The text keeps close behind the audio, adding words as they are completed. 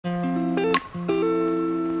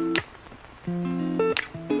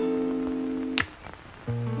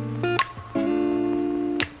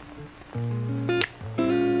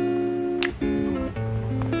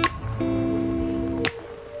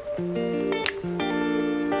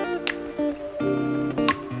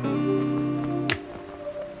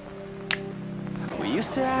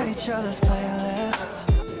each other's playlists.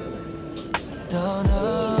 No,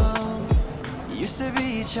 no, used to be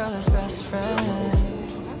each other's best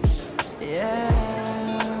friends.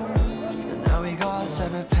 Yeah, and now we go our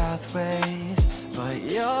separate pathways, but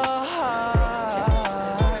your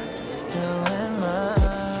heart's still in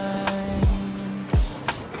mine.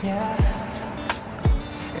 Yeah,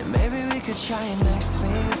 and maybe we could try it next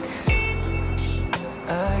week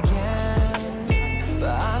again,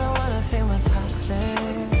 but I don't wanna think we're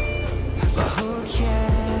toxic. But who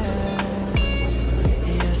cares?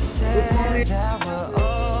 You said that we're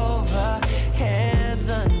over, hands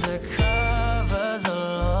under covers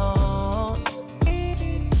alone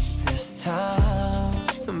this time.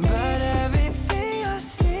 But everything I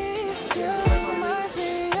see still reminds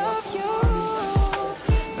me of you.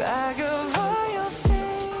 Back of all your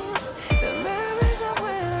things, the memories of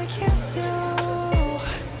when I kissed you.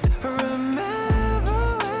 Remember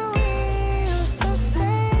when we used to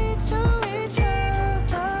say to each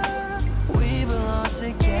other, we belong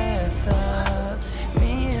together,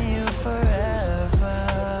 me and you forever.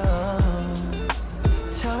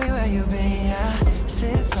 Tell me where you've been, yeah,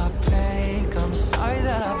 since our break. I'm sorry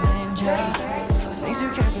that I blamed you for things you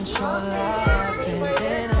can't control. I've been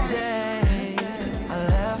in a daze. I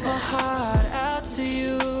left my heart out to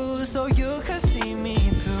you so you could see me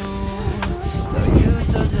through. Though you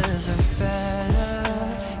still deserve better,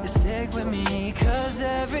 you stick with me, 'cause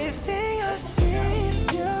everything I see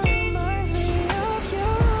still reminds me of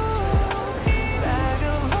you. Back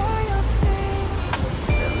of all your things,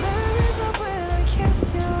 the memories of when I kissed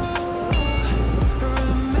you.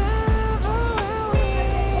 Remember when we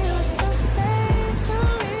used to say to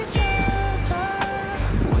each other,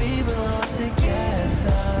 we belong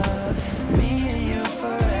together, me and you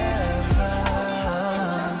forever.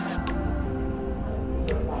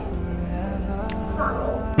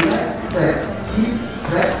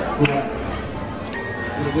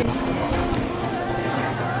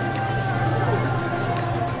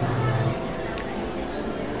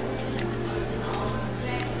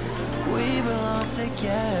 We belong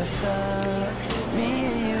together, me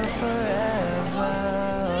and you forever.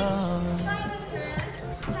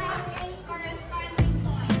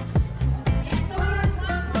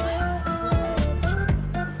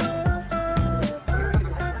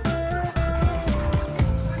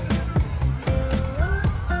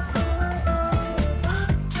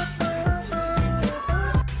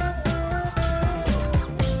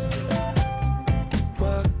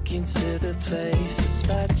 Walk into the place, a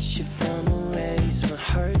spot you from a ways. My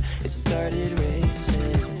heart, it started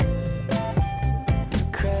racing.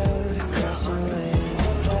 Crowd across the way,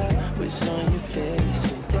 the fire was on your face.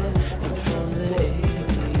 And then I'm from the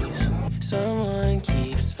 80s. Someone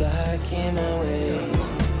keeps blocking my way.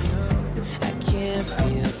 I can't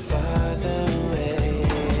feel farther away.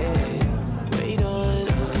 Wait on a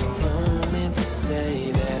moment to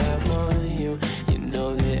say that I want you. You know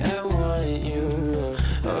that I want you.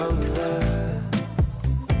 Oh, love.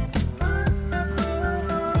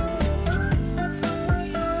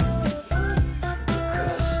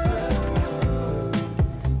 Cross the road.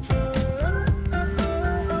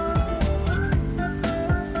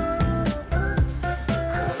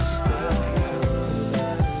 Cross the road.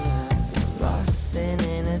 Lost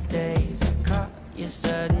in a daze, I caught your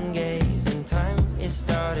sudden gaze, and time it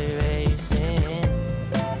started racing.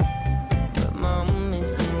 But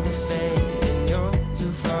moments tend to fade, and you're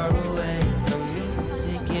too far away from me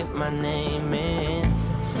to get my name in.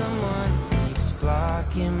 Someone keeps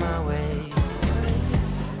blocking my way.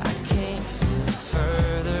 I can't feel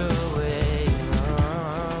further away.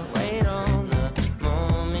 Oh, wait on the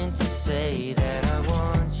moment to say that I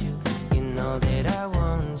want you. You know that I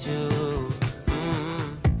want you.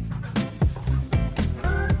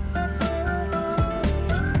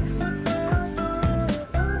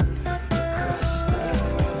 Cross the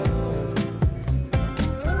road.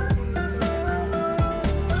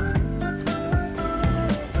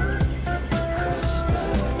 Cross the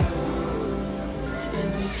road.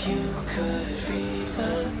 And if you could read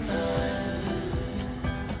my mind,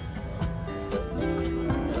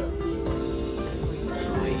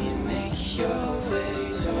 will you make your way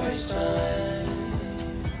towards mine?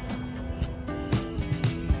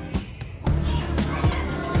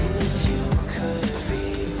 And if you could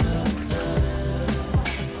read my mind,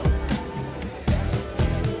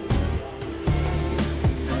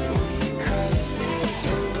 will you cross the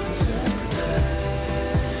road tonight,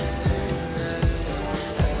 tonight?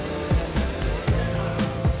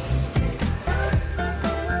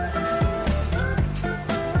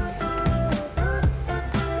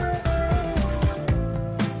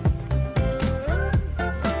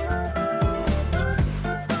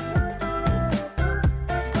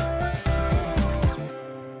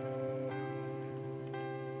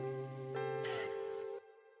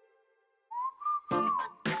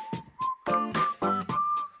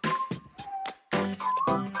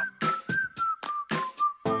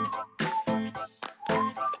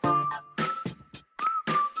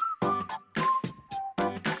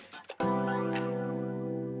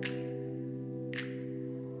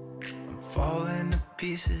 falling to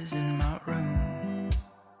pieces in my room.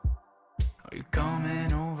 Are you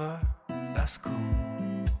coming over? That's cool.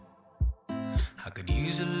 I could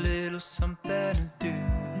use a little something to do.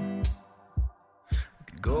 We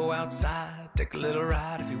could go outside, take a little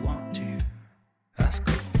ride if you want to. That's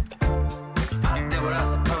cool. I did what I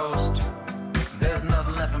was supposed to. There's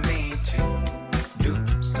nothing left for me to do.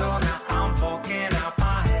 So now I'm walking out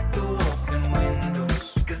my head through open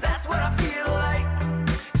windows. 'Cause that's what I feel like.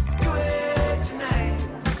 Do it tonight.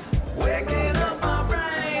 Waking up my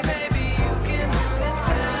brain, maybe you can do the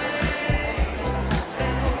same.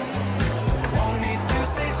 Want me to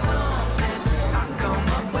say something? I come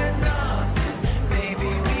up with nothing. Maybe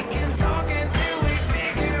we can talk until we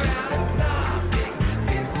figure out a topic.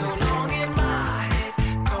 Been so long in my head,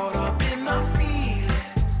 caught up in my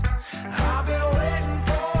feelings. I've been waiting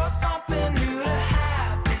for something new to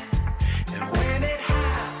happen. And when it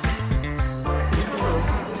happens,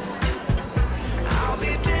 I'll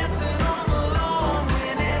be dancing on the lawn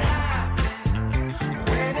when it happens.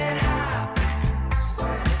 When it happens,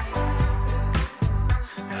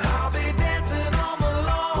 I'll be dancing on the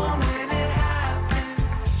lawn when it happens.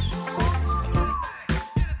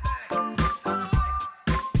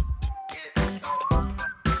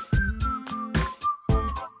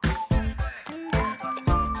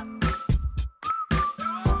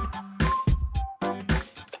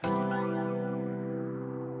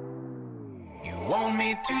 You want me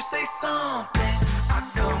to say something?